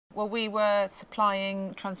Well, we were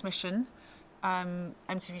supplying transmission,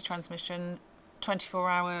 MTV transmission,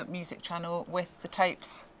 24-hour music channel with the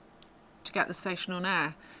tapes to get the station on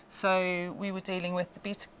air. So we were dealing with the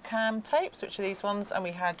Betacam tapes, which are these ones, and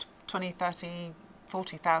we had 20, 30,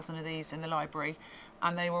 40,000 of these in the library,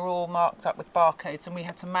 and they were all marked up with barcodes, and we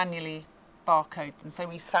had to manually barcode them. So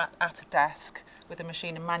we sat at a desk with a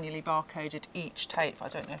machine and manually barcoded each tape. I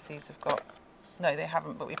don't know if these have got, no, they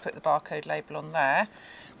haven't, but we put the barcode label on there,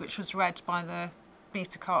 which was read by the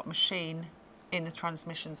Betacart machine in the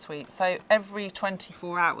transmission suite. So every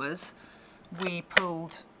 24 hours, we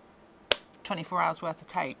pulled 24 hours worth of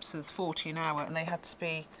tapes, so there's 40 an hour, and they had to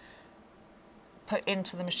be put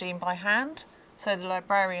into the machine by hand. So the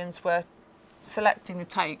librarians were selecting the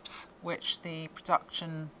tapes which the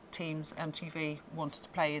production teams, MTV, wanted to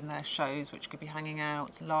play in their shows, which could be Hanging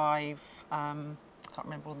Out, Live, I can't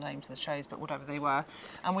remember all the names of the shows, but whatever they were.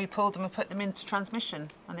 And we pulled them and put them into transmission,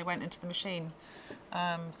 and they went into the machine.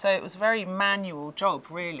 So it was a very manual job,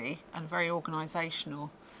 really, and very organisational.